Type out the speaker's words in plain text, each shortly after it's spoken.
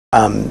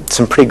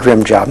some pretty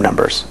grim job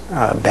numbers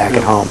back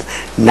at home.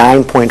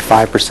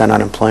 9.5%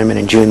 unemployment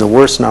in June, the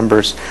worst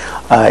numbers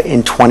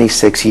in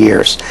 26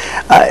 years.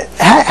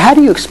 How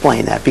do you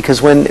explain that? Because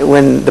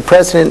when the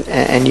president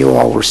and you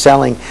all were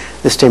selling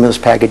the stimulus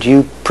package,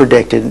 you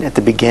predicted at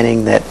the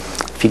beginning that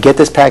if you get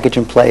this package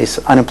in place,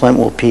 unemployment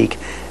will peak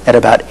at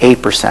about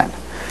 8%.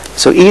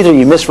 So either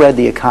you misread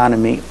the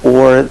economy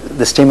or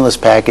the stimulus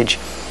package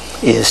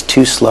is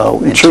too slow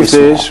and too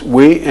small. The truth is,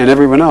 we and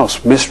everyone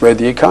else misread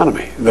the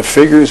economy. The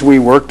figures we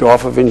worked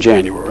off of in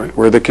January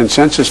were the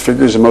consensus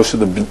figures of most of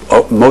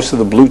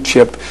the blue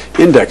chip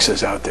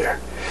indexes out there.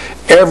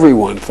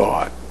 Everyone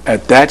thought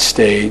at that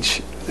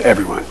stage,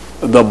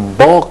 the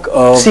bulk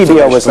of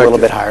CBO was a little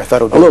bit higher. I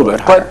thought it would be a little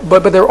bit higher.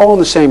 But they're all in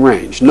the same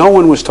range. No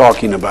one was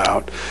talking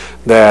about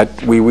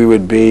that we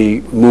would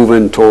be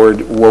moving toward,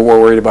 we're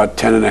worried about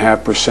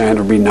 10.5%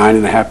 or be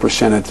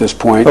 9.5% at this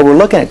point. But we're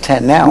looking at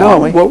 10 now,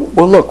 aren't we?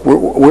 Well, look,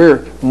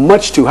 we're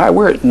much too high.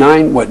 We're at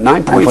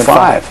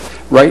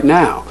 9.5 right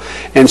now.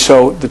 And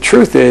so the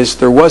truth is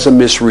there was a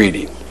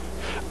misreading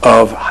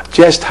of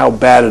just how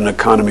bad an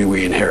economy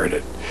we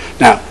inherited.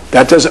 Now,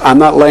 that doesn't, I'm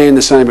not laying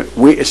this on, but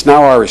it's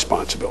now our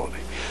responsibility.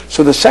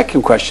 So the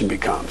second question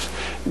becomes,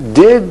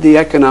 did the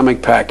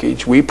economic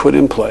package we put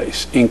in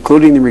place,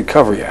 including the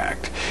Recovery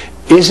Act,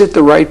 is it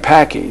the right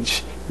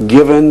package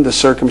given the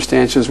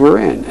circumstances we're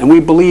in? And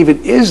we believe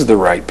it is the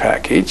right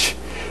package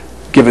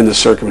given the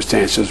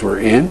circumstances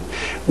we're in.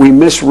 We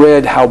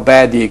misread how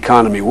bad the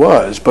economy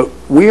was, but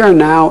we are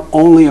now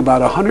only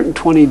about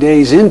 120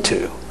 days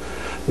into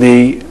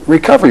the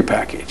recovery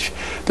package.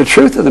 The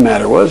truth of the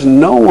matter was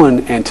no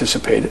one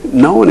anticipated,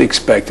 no one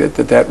expected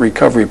that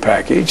recovery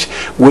package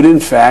would in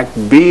fact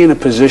be in a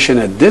position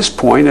at this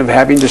point of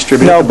having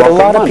distributed the bulk of money. No,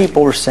 but a lot of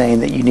people were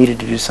saying that you needed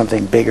to do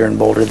something bigger and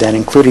bolder than,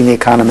 including the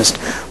economist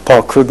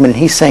Paul Krugman. And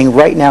he's saying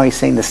right now, he's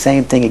saying the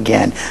same thing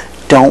again.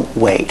 Don't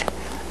wait.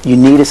 You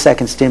need a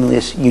second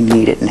stimulus. You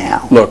need it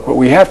now. Look, what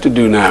we have to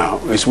do now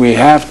is we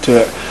have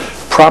to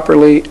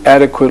properly,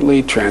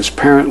 adequately,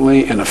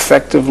 transparently, and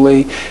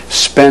effectively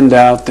spend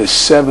out the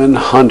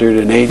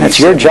 $780. That's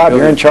your job.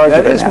 You're in charge of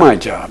it now. That is my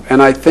job,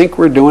 and I think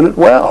we're doing it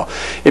well.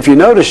 If you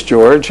notice,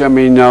 George, I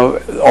mean, there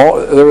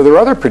were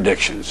other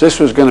predictions.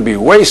 This was going to be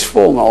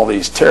wasteful, and all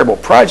these terrible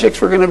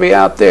projects were going to be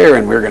out there,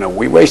 and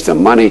we wasted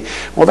money.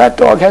 Well, that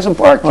dog hasn't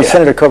barked yet.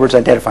 Senator Cobur's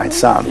identified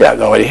some. Yeah,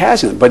 no, he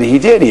hasn't, but he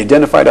did. He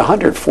identified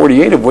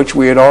 148 of which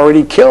we had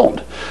already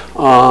killed.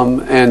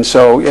 And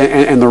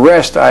the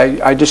rest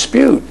I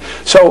dispute.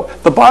 So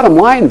the bottom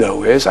line,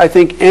 though, is I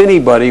think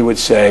anybody would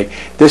say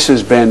this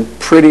has been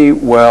pretty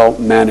well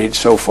managed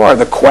so far.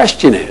 The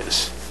question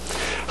is,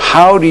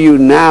 how do you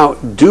now,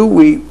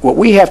 what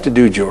we have to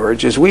do,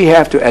 George, is we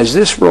have to, as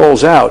this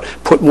rolls out,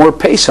 put more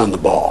pace on the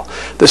ball.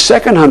 The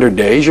second 100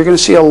 days, you're going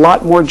to see a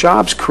lot more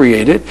jobs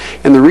created,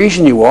 and the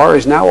reason you are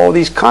is now all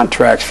these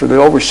contracts for the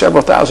over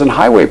several thousand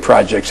highway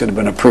projects that have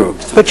been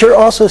approved. But you're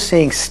also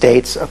seeing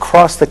states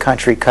across the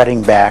country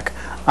cutting back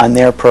on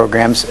their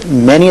programs.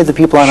 Many of the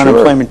people on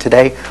unemployment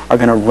today are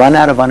going to run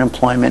out of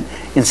unemployment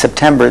in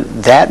September.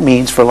 That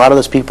means for a lot of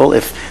those people,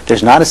 if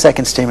there's not a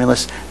second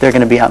stimulus, they're going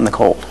to be out in the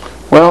cold.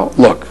 Well,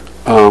 look,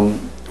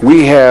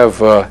 we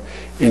have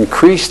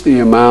increased the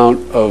amount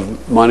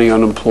of money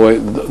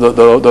unemployed.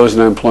 Those in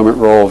the unemployment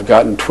roll have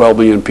gotten 12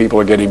 million people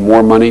are getting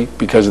more money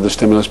because of the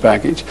stimulus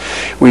package.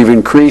 We've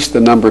increased the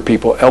number of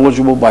people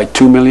eligible by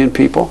 2 million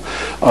people.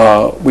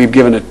 We've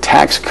given a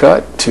tax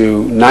cut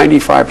to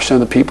 95% of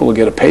the people who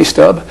get a pay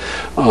stub.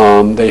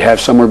 They have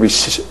somewhere between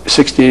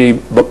 60 and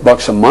 80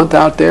 bucks a month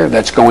out there.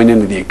 That's going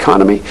into the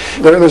economy.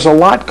 There's a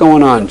lot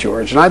going on,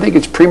 George, and I think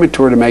it's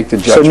premature to make the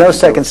judgment. So no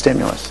second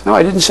stimulus? No,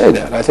 I didn't say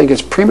that. I think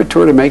it's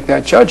premature to make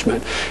that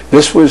judgment.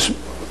 This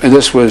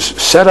was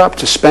set up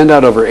to spend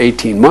out over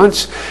 18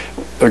 months.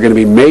 There are going to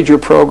be major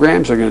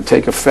programs. They're going to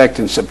take effect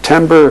in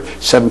September.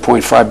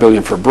 $7.5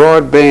 billion for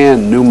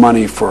broadband, new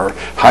money for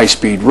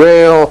high-speed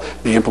rail,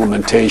 the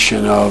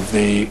implementation of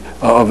the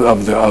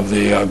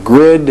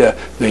grid,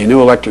 the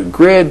new electric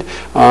grid,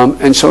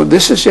 and so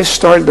this has just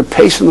started. The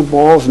pace on the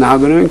ball is now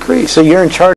going to increase. So you're in charge.